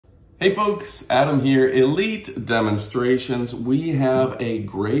Hey folks, Adam here, Elite Demonstrations. We have a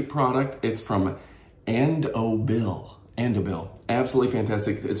great product. It's from Grip-Andobil. Absolutely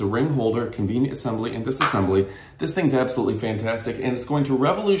fantastic. It's a ring holder, convenient assembly and disassembly. This thing's absolutely fantastic and it's going to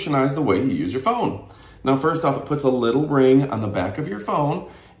revolutionize the way you use your phone. Now first off, it puts a little ring on the back of your phone,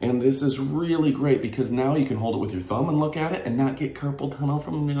 and this is really great because now you can hold it with your thumb and look at it and not get carpal tunnel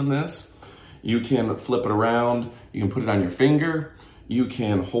from doing this. You can flip it around, you can put it on your finger, you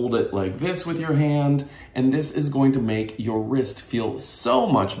can hold it like this with your hand, and this is going to make your wrist feel so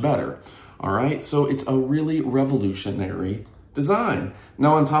much better. All right, so it's a really revolutionary design.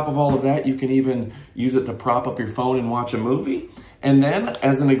 Now on top of all of that, you can even use it to prop up your phone and watch a movie. And then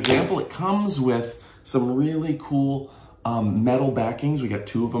as an example, it comes with some really cool metal backings. We got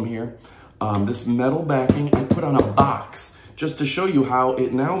two of them here. This metal backing I put on a box just to show you how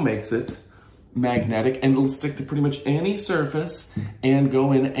it now makes it magnetic, and it'll stick to pretty much any surface and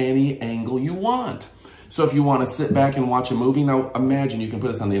go in any angle you want. So if you want to sit back and watch a movie, now imagine you can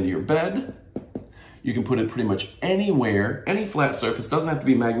put this on the end of your bed. You can put it pretty much anywhere, any flat surface, doesn't have to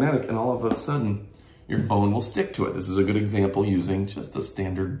be magnetic, and all of a sudden your phone will stick to it. This is a good example using just a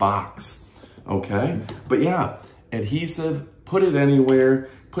standard box, okay? But yeah, adhesive, put it anywhere,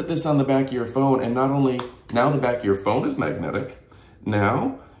 put this on the back of your phone, and not only, now the back of your phone is magnetic,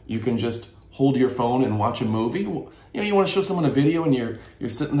 now you can just hold your phone and watch a movie. You know, you want to show someone a video and you're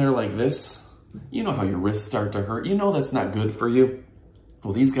sitting there like this. You know how your wrists start to hurt. You know that's not good for you.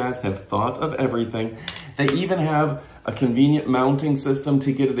 Well, these guys have thought of everything. They even have a convenient mounting system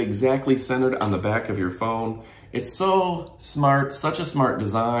to get it exactly centered on the back of your phone. It's so smart, such a smart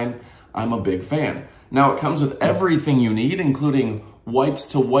design. I'm a big fan. Now it comes with everything you need, including wipes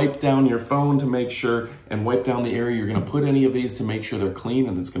to wipe down your phone to make sure, and wipe down the area you're gonna put any of these to make sure they're clean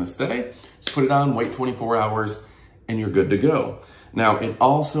and it's gonna stay. Just put it on, wait 24 hours, and you're good to go. Now, it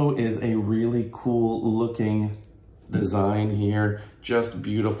also is a really cool looking design here, just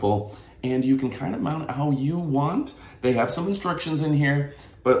beautiful. And you can kind of mount it how you want. They have some instructions in here,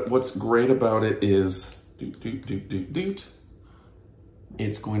 but what's great about it is,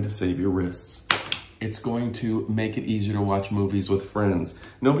 it's going to save your wrists. It's going to make it easier to watch movies with friends.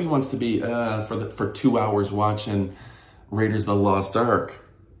 Nobody wants to be for 2 hours watching Raiders of the Lost Ark.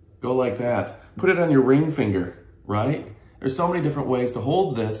 Go like that. Put it on your ring finger, right? There's so many different ways to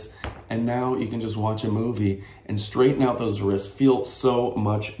hold this, and now you can just watch a movie and straighten out those wrists, feel so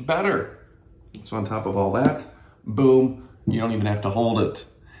much better. So on top of all that, boom, you don't even have to hold it.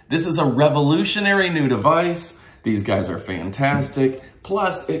 This is a revolutionary new device. These guys are fantastic.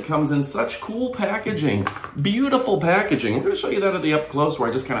 Plus, it comes in such cool packaging, beautiful packaging. We're gonna show you that at the up close where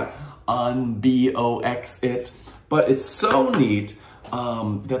I just kind of unbox it. But it's so neat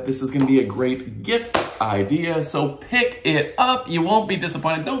that this is gonna be a great gift idea. So pick it up, you won't be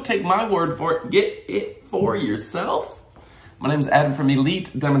disappointed. Don't take my word for it, get it for yourself. My name is Adam from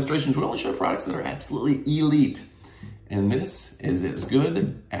Elite Demonstrations. We only show products that are absolutely elite. And this is as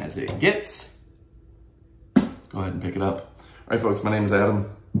good as it gets. Go ahead and pick it up. All right, folks, my name is Adam.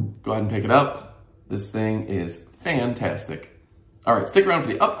 Go ahead and pick it up. This thing is fantastic. All right, stick around for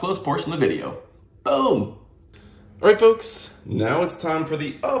the up-close portion of the video. Boom! All right, folks, now it's time for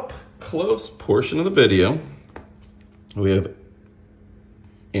the up-close portion of the video. We have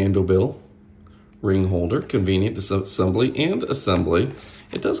Andobil ring holder, convenient disassembly and assembly.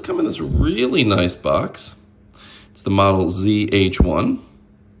 It does come in this really nice box. It's the model ZH1.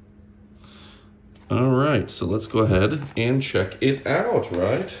 All right, so let's go ahead and check it out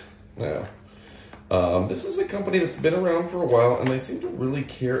right now. This is a company that's been around for a while, and they seem to really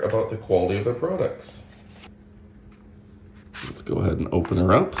care about the quality of their products. Let's go ahead and open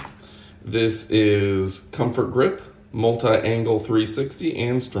her up. This is Comfort Grip, multi-angle 360,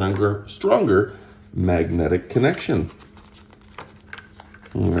 and stronger magnetic connection.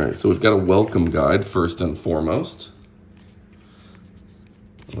 All right, so we've got a welcome guide first and foremost.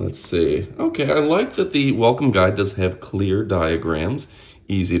 Let's see. Okay, I like that the welcome guide does have clear diagrams,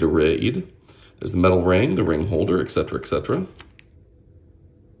 easy to read. There's the metal ring, the ring holder, etc., etc.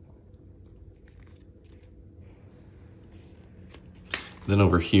 Then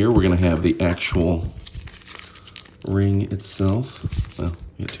over here, we're gonna have the actual ring itself. Well,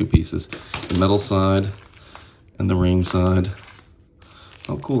 we got two pieces, the metal side and the ring side.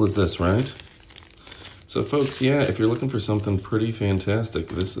 How cool is this, right? So folks, yeah, if you're looking for something pretty fantastic,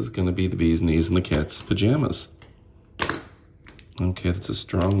 this is gonna be the bee's knees and the cat's pajamas. Okay, that's a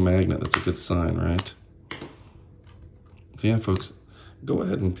strong magnet. That's a good sign, right? So yeah, folks, go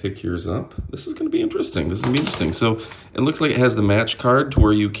ahead and pick yours up. This is gonna be interesting. This is gonna be interesting. So it looks like it has the match card to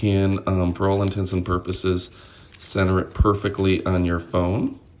where you can, for all intents and purposes, center it perfectly on your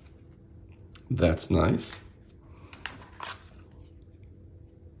phone. That's nice.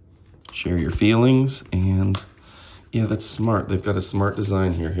 Share your feelings, and yeah, that's smart. They've got a smart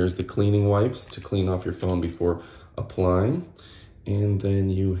design here. Here's the cleaning wipes to clean off your phone before applying. And then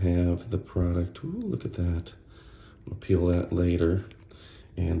you have the product. Ooh, look at that. I'll peel that later.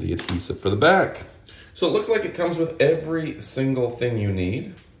 And the adhesive for the back. So it looks like it comes with every single thing you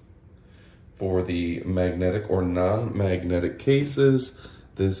need for the magnetic or non-magnetic cases.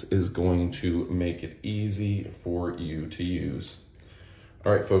 This is going to make it easy for you to use.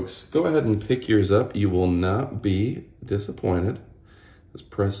 All right, folks, go ahead and pick yours up. You will not be disappointed.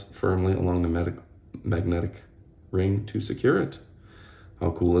 Just press firmly along the magnetic ring to secure it.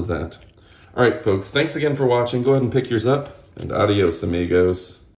 How cool is that? All right, folks, thanks again for watching. Go ahead and pick yours up, and adios, amigos.